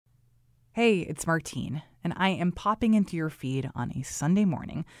Hey, it's Martine, and I am popping into your feed on a Sunday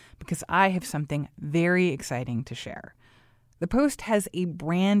morning because I have something very exciting to share. The Post has a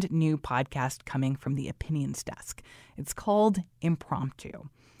brand new podcast coming from the opinions desk. It's called Impromptu.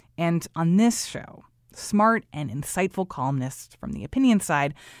 And on this show, smart and insightful columnists from the opinion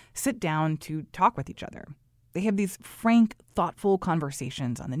side sit down to talk with each other. They have these frank, thoughtful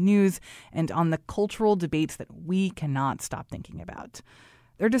conversations on the news and on the cultural debates that we cannot stop thinking about.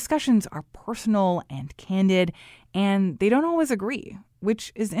 Their discussions are personal and candid, and they don't always agree,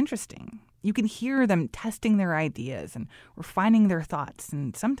 which is interesting. You can hear them testing their ideas and refining their thoughts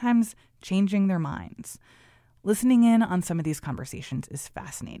and sometimes changing their minds. Listening in on some of these conversations is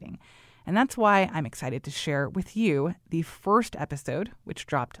fascinating, and that's why I'm excited to share with you the first episode, which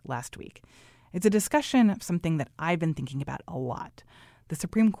dropped last week. It's a discussion of something that I've been thinking about a lot, the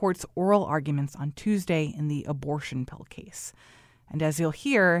Supreme Court's oral arguments on Tuesday in the abortion pill case. And as you'll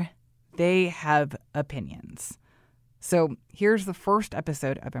hear, they have opinions. So here's the first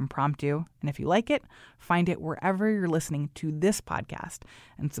episode of Impromptu, and if you like it, find it wherever you're listening to this podcast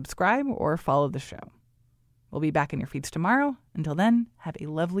and subscribe or follow the show. We'll be back in your feeds tomorrow. Until then, have a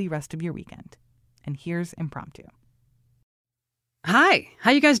lovely rest of your weekend. And here's Impromptu. Hi,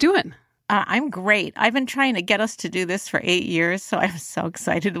 how you guys doing? I'm great. I've been trying to get us to do this for 8 years, so I'm so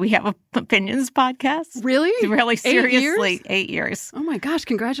excited we have an opinions podcast. Really? Really, seriously, 8 years? 8 years. Oh my gosh,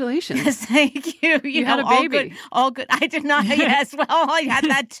 congratulations. Thank you. You had a baby. All good. I did not. Yes, well, I had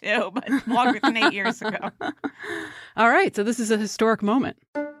that too, but longer than 8 years ago. All right, so this is a historic moment.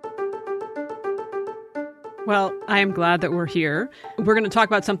 Well, I am glad that we're here. We're going to talk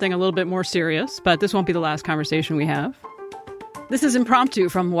about something a little bit more serious, but this won't be the last conversation we have. This is Impromptu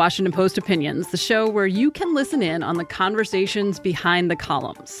from Washington Post Opinions, the show where you can listen in on the conversations behind the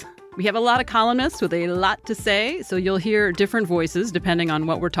columns. We have a lot of columnists with a lot to say, so you'll hear different voices depending on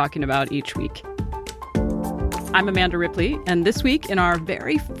what we're talking about each week. I'm Amanda Ripley, and this week in our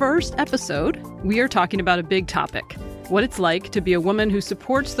very first episode, we are talking about a big topic, what it's like to be a woman who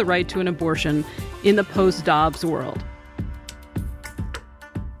supports the right to an abortion in the post-Dobbs world.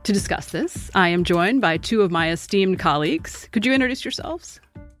 To discuss this, I am joined by two of my esteemed colleagues. Could you introduce yourselves?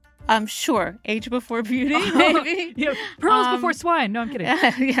 Sure. Age before beauty, maybe. Yeah, pearls before swine. No, I'm kidding.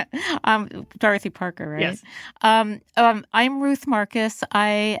 Yeah. Dorothy Parker, right? Yes. I'm Ruth Marcus.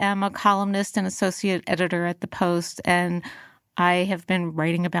 I am a columnist and associate editor at the Post, and I have been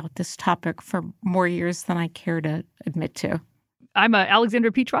writing about this topic for more years than I care to admit to. I'm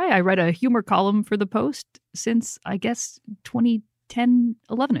Alexandra Petri. I write a humor column for the Post since, I guess, 2010,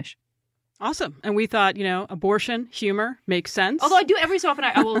 11-ish. Awesome. And we thought, abortion, humor makes sense. Although I do every so often,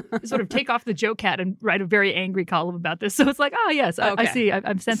 I will sort of take off the joke hat and write a very angry column about this. So it's like, yes, I see.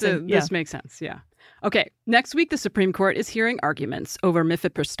 I'm sensing. So this makes sense. Yeah. Okay. Next week, the Supreme Court is hearing arguments over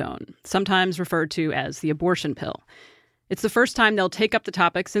mifepristone, sometimes referred to as the abortion pill. It's the first time they'll take up the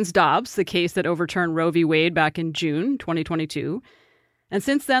topic since Dobbs, the case that overturned Roe v. Wade back in June 2022. And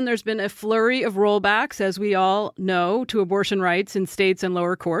since then, there's been a flurry of rollbacks, as we all know, to abortion rights in states and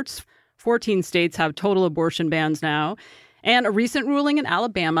lower courts. 14 states have total abortion bans now. And a recent ruling in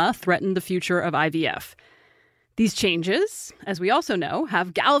Alabama threatened the future of IVF. These changes, as we also know,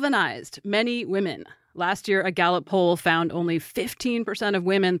 have galvanized many women. Last year, a Gallup poll found only 15% of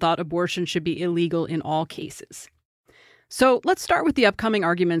women thought abortion should be illegal in all cases. So let's start with the upcoming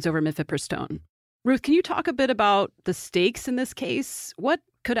arguments over mifepristone. Ruth, can you talk a bit about the stakes in this case? What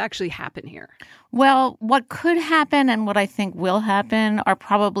could actually happen here? Well, what could happen and what I think will happen are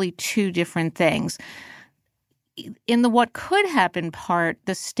probably two different things. In the what could happen part,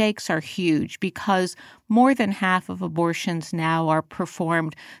 the stakes are huge because more than half of abortions now are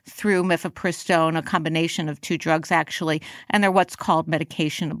performed through mifepristone, a combination of two drugs actually, and they're what's called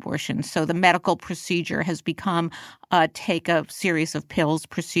medication abortions. So the medical procedure has become take a series of pills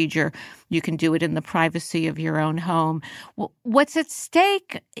procedure. You can do it in the privacy of your own home. What's at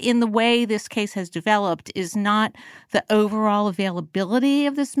stake in the way this case has developed is not the overall availability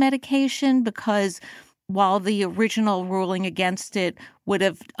of this medication, because while the original ruling against it would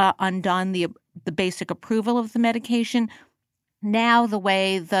have undone the basic approval of the medication, now the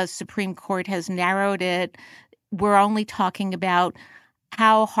way the Supreme Court has narrowed it, we're only talking about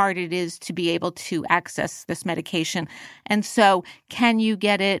how hard it is to be able to access this medication. And so can you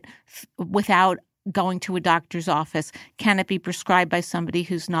get it without going to a doctor's office? Can it be prescribed by somebody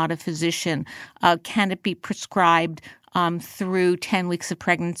who's not a physician? Can it be prescribed through 10 weeks of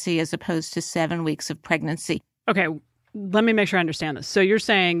pregnancy as opposed to 7 weeks of pregnancy? Okay, let me make sure I understand this. So you're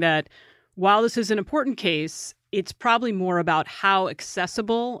saying that while this is an important case, it's probably more about how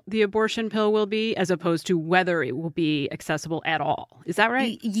accessible the abortion pill will be as opposed to whether it will be accessible at all. Is that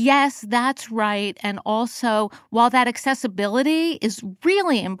right? Yes, that's right. And also, while that accessibility is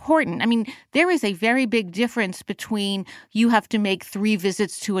really important, I mean, there is a very big difference between you have to make 3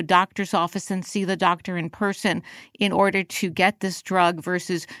 visits to a doctor's office and see the doctor in person in order to get this drug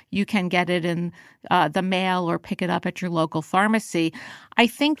versus you can get it in the mail or pick it up at your local pharmacy. I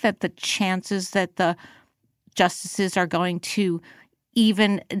think that the chances that the justices are going to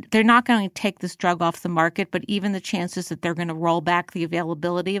they're not going to take this drug off the market, but even the chances that they're going to roll back the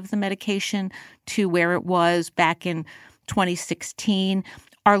availability of the medication to where it was back in 2016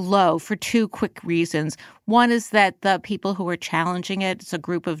 are low for 2 quick reasons. One is that the people who are challenging it, it's a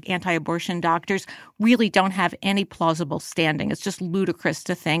group of anti-abortion doctors, really don't have any plausible standing. It's just ludicrous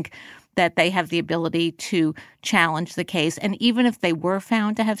to think that they have the ability to challenge the case. And even if they were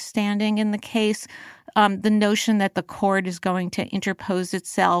found to have standing in the case, the notion that the court is going to interpose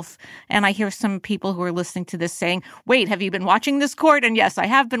itself, and I hear some people who are listening to this saying, wait, have you been watching this court? And yes, I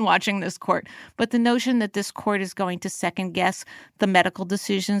have been watching this court. But the notion that this court is going to second guess the medical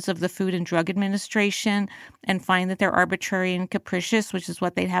decisions of the Food and Drug Administration and find that they're arbitrary and capricious, which is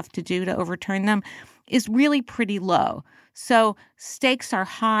what they'd have to do to overturn them, is really pretty low. So stakes are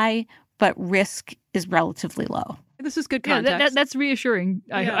high, but risk is relatively low. This is good context. Yeah, that's reassuring.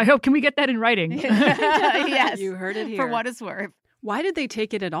 I hope. Can we get that in writing? Yes. You heard it here. For what it's worth. Why did they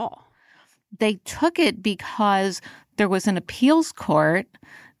take it at all? They took it because there was an appeals court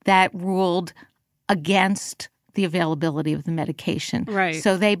that ruled against the availability of the medication. Right.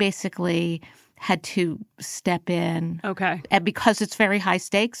 So they basically had to step in. Okay. And because it's very high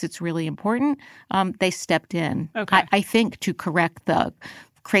stakes, it's really important, they stepped in. Okay. I think to correct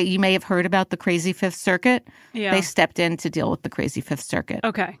you may have heard about the crazy Fifth Circuit. Yeah. They stepped in to deal with the crazy Fifth Circuit.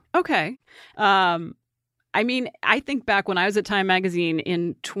 Okay. I mean, I think back when I was at Time Magazine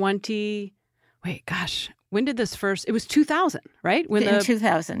in when did this first? It was 2000, right? In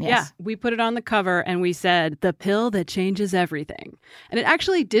 2000, yes. Yeah, we put it on the cover and we said, the pill that changes everything. And it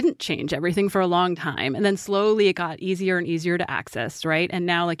actually didn't change everything for a long time. And then slowly it got easier and easier to access, right? And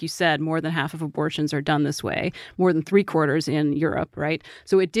now, like you said, more than half of abortions are done this way, more than 3/4 in Europe, right?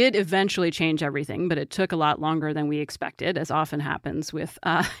 So it did eventually change everything, but it took a lot longer than we expected, as often happens with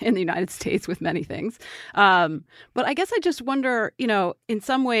in the United States with many things. But I guess I just wonder, in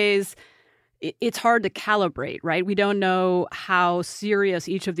some ways, it's hard to calibrate, right? We don't know how serious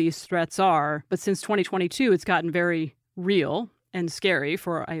each of these threats are. But since 2022, it's gotten very real and scary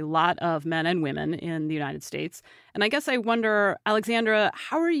for a lot of men and women in the United States. And I guess I wonder, Alexandra,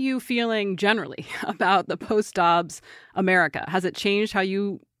 how are you feeling generally about the post-Dobbs America? Has it changed how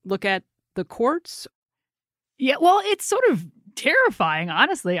you look at the courts? Yeah, well, it's sort of terrifying,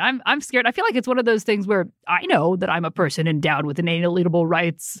 honestly. I'm scared. I feel like it's one of those things where I know that I'm a person endowed with inalienable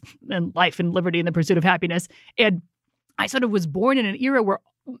rights and life and liberty and the pursuit of happiness. And I sort of was born in an era where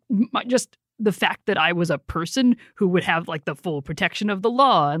just the fact that I was a person who would have like the full protection of the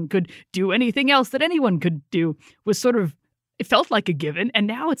law and could do anything else that anyone could do was sort of, it felt like a given. And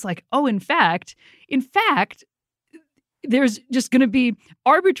now it's like, oh, in fact, there's just going to be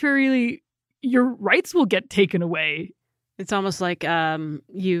arbitrarily, your rights will get taken away. It's almost like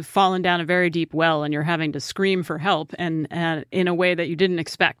you've fallen down a very deep well and you're having to scream for help and in a way that you didn't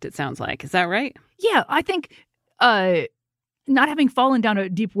expect, it sounds like. Is that right? Yeah, I think not having fallen down a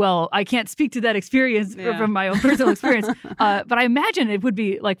deep well, I can't speak to that experience from my own personal experience, but I imagine it would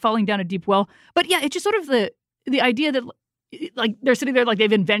be like falling down a deep well. But yeah, it's just sort of the idea that like they're sitting there like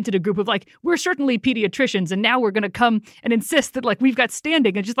they've invented a group of like, we're certainly pediatricians and now we're going to come and insist that like we've got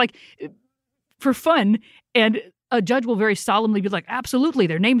standing and just like for fun. And a judge will very solemnly be like, absolutely,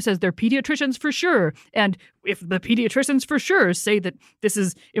 their name says they're pediatricians for sure. And if the pediatricians for sure say that this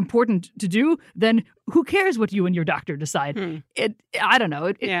is important to do, then who cares what you and your doctor decide? I don't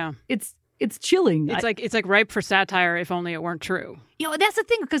know. It's chilling. It's like ripe for satire if only it weren't true. That's the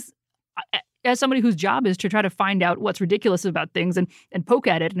thing, because as somebody whose job is to try to find out what's ridiculous about things and poke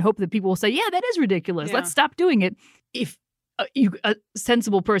at it and hope that people will say, yeah, that is ridiculous. Yeah. Let's stop doing it. If a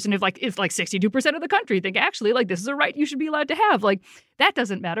sensible person, if 62% of the country think actually like this is a right you should be allowed to have, like that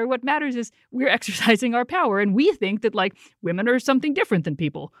doesn't matter. What matters is we're exercising our power and we think that like women are something different than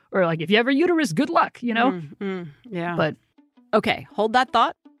people, or like if you have a uterus, good luck, Yeah. But okay, hold that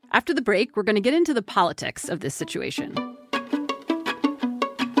thought. After the break, we're going to get into the politics of this situation.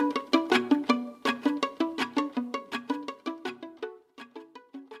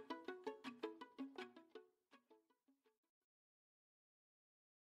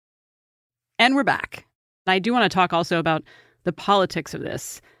 And we're back. I do want to talk also about the politics of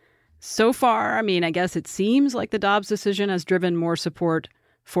this. So far, I mean, I guess it seems like the Dobbs decision has driven more support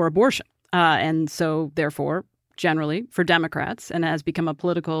for abortion. And so, therefore, generally for Democrats, and has become a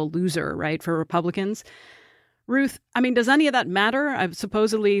political loser, right, for Republicans. Ruth, I mean, does any of that matter?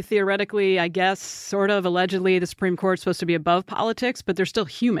 Supposedly, theoretically, I guess, sort of, allegedly, the Supreme Court's supposed to be above politics, but they're still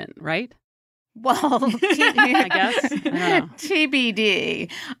human, right? Well, I guess. I don't know.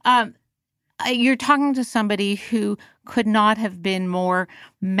 TBD. You're talking to somebody who could not have been more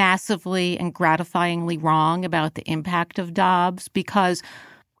massively and gratifyingly wrong about the impact of Dobbs, because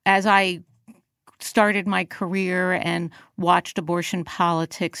as I started my career and watched abortion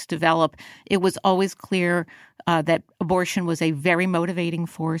politics develop, it was always clear that abortion was a very motivating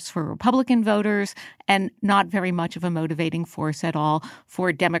force for Republican voters and not very much of a motivating force at all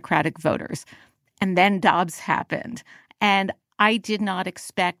for Democratic voters. And then Dobbs happened. And I did not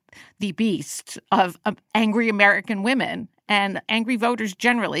expect the beast of angry American women and angry voters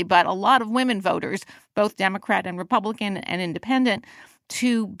generally, but a lot of women voters, both Democrat and Republican and independent,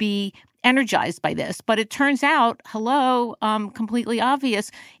 to be energized by this. But it turns out, completely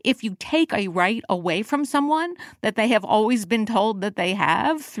obvious, if you take a right away from someone that they have always been told that they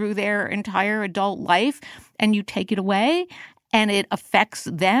have through their entire adult life, and you take it away, and it affects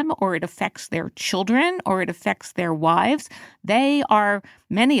them or it affects their children or it affects their wives, they are,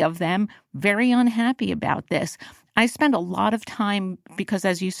 many of them, very unhappy about this. I spend a lot of time, because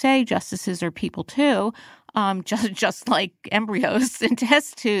as you say, justices are people too, just like embryos in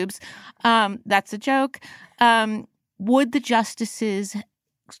test tubes. That's a joke. Would the justices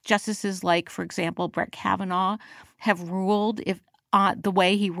like, for example, Brett Kavanaugh, have ruled if the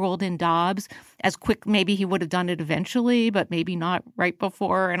way he ruled in Dobbs as quick? Maybe he would have done it eventually, but maybe not right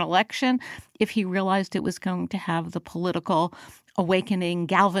before an election, if he realized it was going to have the political awakening,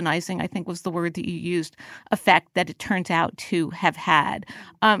 galvanizing, I think was the word that you used, effect that it turns out to have had.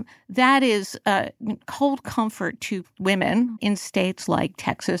 That is cold comfort to women in states like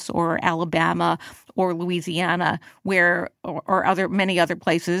Texas or Alabama or Louisiana, where or many other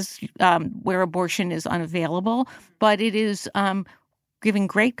places where abortion is unavailable. But it is giving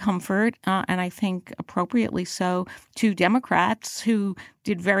great comfort, and I think appropriately so, to Democrats who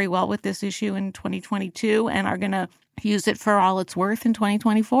did very well with this issue in 2022 and are going to use it for all it's worth in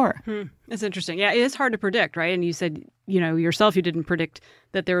 2024. That's interesting. Yeah, it is hard to predict, right? And you said, yourself, you didn't predict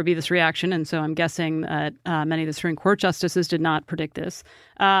that there would be this reaction. And so I'm guessing that many of the Supreme Court justices did not predict this.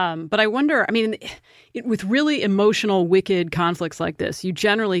 But I wonder, with really emotional, wicked conflicts like this, you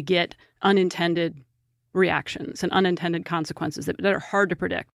generally get unintended reactions and unintended consequences that are hard to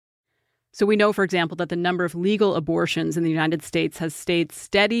predict. So we know, for example, that the number of legal abortions in the United States has stayed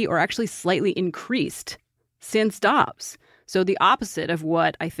steady or actually slightly increased since Dobbs. So the opposite of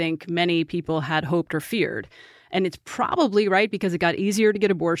what I think many people had hoped or feared. And it's probably, right, because it got easier to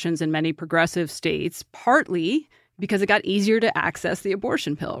get abortions in many progressive states, partly because it got easier to access the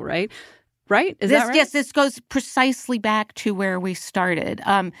abortion pill, right? Right? Is that right? Yes, this goes precisely back to where we started.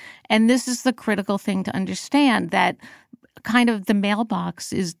 And this is the critical thing to understand, that kind of the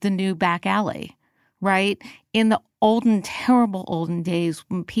mailbox is the new back alley, right? In the terrible olden days,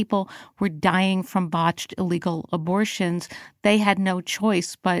 when people were dying from botched illegal abortions, they had no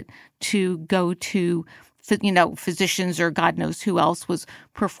choice but to go to physicians or God knows who else was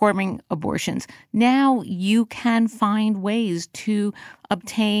performing abortions. Now you can find ways to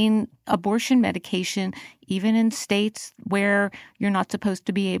obtain abortion medication even in states where you're not supposed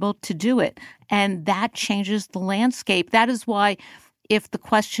to be able to do it. And that changes the landscape. That is why, if the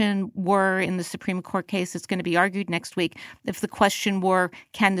question were in the Supreme Court case that's going to be argued next week, if the question were,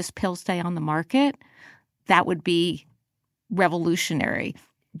 can this pill stay on the market, that would be revolutionary.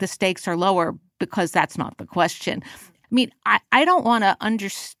 The stakes are lower because that's not the question. I don't want to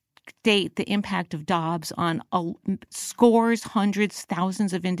understate the impact of Dobbs on scores, hundreds,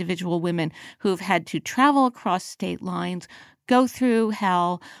 thousands of individual women who have had to travel across state lines, go through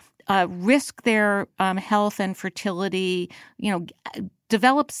hell, risk their health and fertility,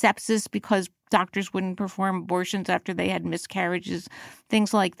 develop sepsis because doctors wouldn't perform abortions after they had miscarriages,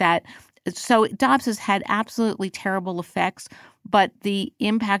 things like that. So Dobbs has had absolutely terrible effects, but the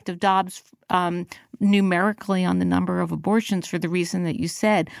impact of Dobbs numerically on the number of abortions, for the reason that you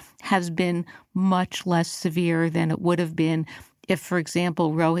said, has been much less severe than it would have been if, for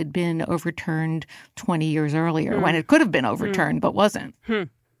example, Roe had been overturned 20 years earlier, when it could have been overturned but wasn't.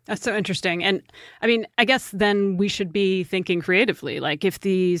 That's so interesting. And I guess then we should be thinking creatively. Like, if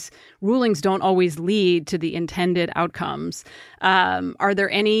these rulings don't always lead to the intended outcomes, are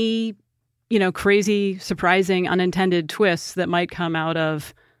there any, crazy, surprising, unintended twists that might come out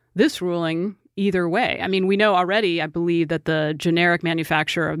of this ruling either way. I mean, we know already, I believe, that the generic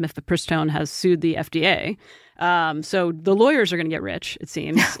manufacturer of mifepristone has sued the FDA. So the lawyers are going to get rich, it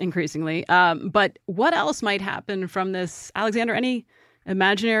seems, increasingly. But what else might happen from this? Alexandra, any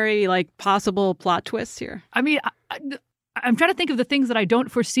imaginary, possible plot twists here? I mean, I'm trying to think of the things that I don't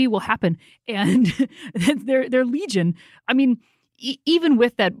foresee will happen. And they're legion. I mean, even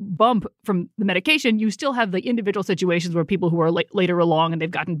with that bump from the medication, you still have the individual situations where people who are later along and they've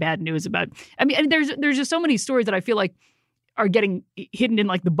gotten bad news about. I mean, there's just so many stories that I feel like are getting hidden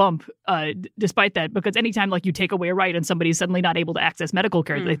in the bump, despite that, because anytime you take away a right and somebody's suddenly not able to access medical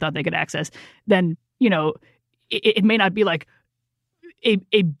care that they thought they could access, then it may not be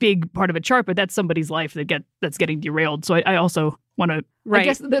a big part of a chart, but that's somebody's life that's getting derailed. So I also want to. Right. I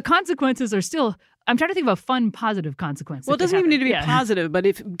guess the consequences are still. I'm trying to think of a fun, positive consequence. Well, it doesn't even need to be positive, but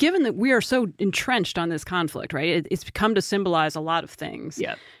given that we are so entrenched on this conflict, right? It's come to symbolize a lot of things.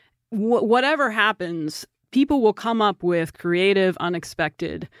 Yeah. Whatever happens, people will come up with creative,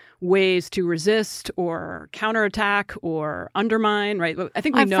 unexpected ways to resist or counterattack or undermine, right? I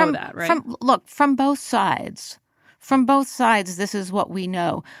think we know that, right? From both sides. From both sides, this is what we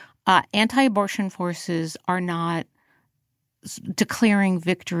know. Anti-abortion forces are not declaring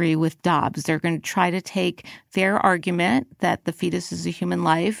victory with Dobbs. They're going to try to take their argument that the fetus is a human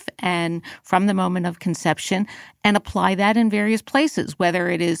life and from the moment of conception and apply that in various places, whether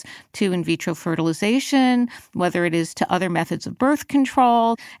it is to in vitro fertilization, whether it is to other methods of birth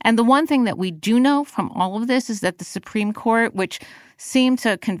control. And the one thing that we do know from all of this is that the Supreme Court, which seemed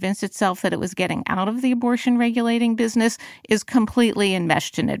to convince itself that it was getting out of the abortion regulating business, is completely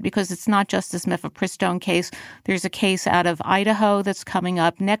enmeshed in it, because it's not just this mifepristone case. There's a case out of Idaho that's coming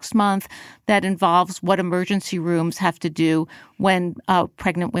up next month that involves what emergency rooms have to do when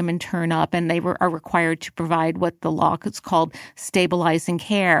pregnant women turn up and they are required to provide what the law is called stabilizing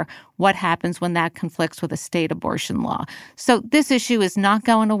care. What happens when that conflicts with a state abortion law? So this issue is not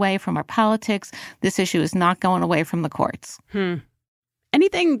going away from our politics. This issue is not going away from the courts.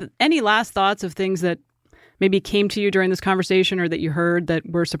 Any last thoughts of things that maybe came to you during this conversation or that you heard that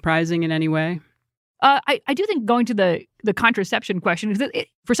were surprising in any way? I do think going to the contraception question, because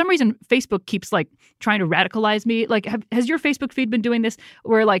for some reason, Facebook keeps trying to radicalize me. Has your Facebook feed been doing this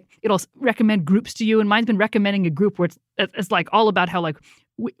where it'll recommend groups to you? And mine's been recommending a group where it's all about how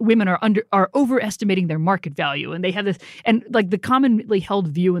women are overestimating their market value. And they have this, and the commonly held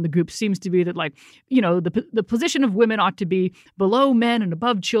view in the group seems to be that the position of women ought to be below men and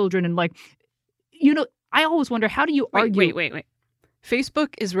above children. And I always wonder, how do you argue? Wait.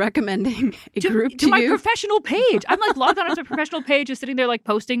 Facebook is recommending a group to my you? Professional page. I'm logged on to my professional page, just sitting there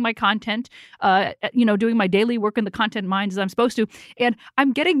posting my content, doing my daily work in the content mines as I'm supposed to. And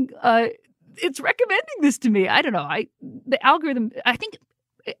I'm getting, it's recommending this to me. I don't know. The algorithm, I think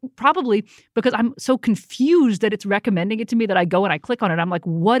probably because I'm so confused that it's recommending it to me that I go and I click on it. I'm like,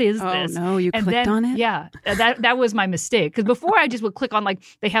 what is this? Oh, no, you clicked on it? Yeah, that was my mistake. Because before I just would click on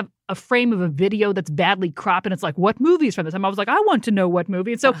they have a frame of a video that's badly cropped and it's what movie is from this? And I was like, I want to know what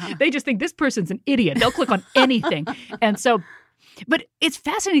movie. And so they just think this person's an idiot. They'll click on anything. And so, but it's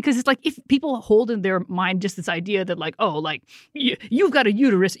fascinating because it's if people hold in their mind just this idea that you've got a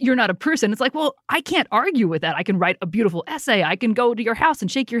uterus, you're not a person. It's well, I can't argue with that. I can write a beautiful essay. I can go to your house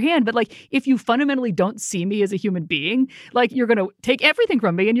and shake your hand. But if you fundamentally don't see me as a human being, you're going to take everything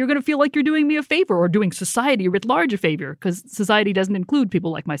from me and you're going to feel like you're doing me a favor or doing society writ large a favor, because society doesn't include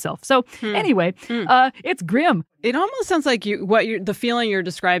people like myself. So anyway, it's grim. It almost sounds like the feeling you're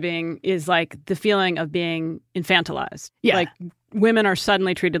describing is the feeling of being infantilized. Yeah. Women are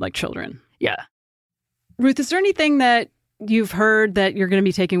suddenly treated like children. Yeah. Ruth, is there anything that you've heard that you're going to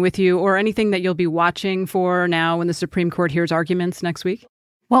be taking with you, or anything that you'll be watching for now when the Supreme Court hears arguments next week?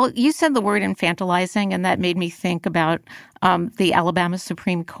 Well, you said the word infantilizing, and that made me think about the Alabama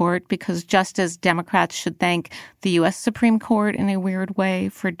Supreme Court, because just as Democrats should thank the U.S. Supreme Court in a weird way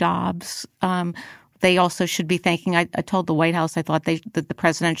for Dobbs, they also should be thanking, I told the White House I thought that the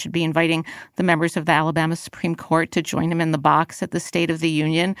president should be inviting the members of the Alabama Supreme Court to join him in the box at the State of the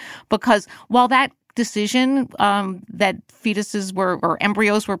Union, because while that decision that fetuses or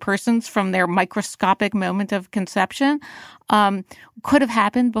embryos were persons from their microscopic moment of conception could have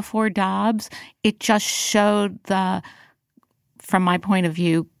happened before Dobbs, it just showed from my point of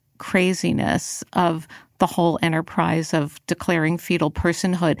view, craziness of the whole enterprise of declaring fetal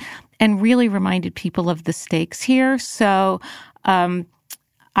personhood, and really reminded people of the stakes here. So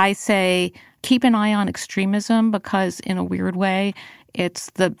I say keep an eye on extremism, because in a weird way, it's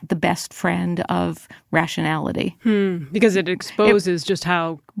the best friend of rationality. Because it exposes just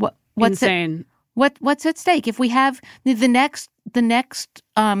how insane. What's at stake? If we have the next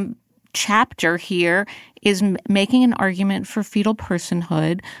chapter here is making an argument for fetal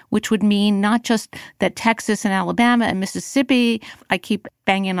personhood, which would mean not just that Texas and Alabama and Mississippi, I keep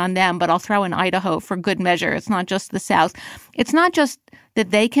banging on them, but I'll throw in Idaho for good measure. It's not just the South. It's not just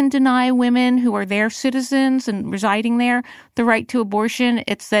that they can deny women who are their citizens and residing there the right to abortion.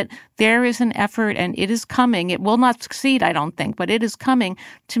 It's that there is an effort, and it is coming. It will not succeed, I don't think, but it is coming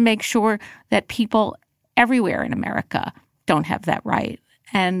to make sure that people everywhere in America don't have that right.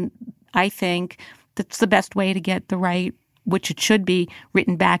 And I think that's the best way to get the right, which it should be,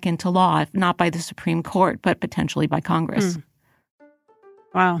 written back into law, not by the Supreme Court, but potentially by Congress.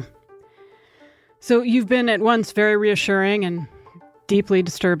 Wow. So you've been at once very reassuring and deeply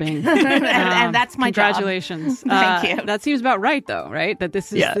disturbing. and that's my congratulations. job. Thank you. That seems about right, though, right? That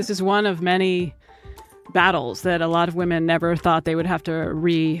this is one of many battles that a lot of women never thought they would have to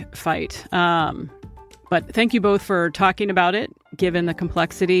re-fight. But thank you both for talking about it. Given the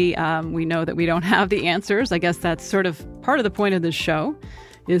complexity, we know that we don't have the answers. I guess that's sort of part of the point of this show,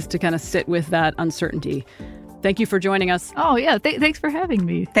 is to kind of sit with that uncertainty. Thank you for joining us. Oh, yeah. Thanks for having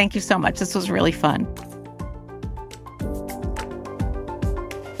me. Thank you so much. This was really fun.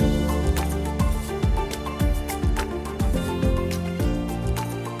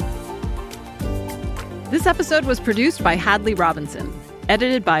 This episode was produced by Hadley Robinson,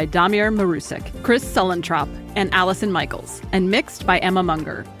 edited by Damir Marusik, Chris Sullentrop, and Allison Michaels, and mixed by Emma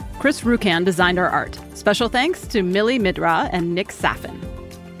Munger. Chris Rucan designed our art. Special thanks to Millie Midra and Nick Saffin.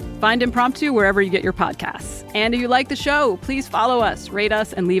 Find Impromptu wherever you get your podcasts. And if you like the show, please follow us, rate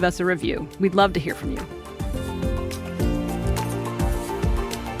us, and leave us a review. We'd love to hear from you.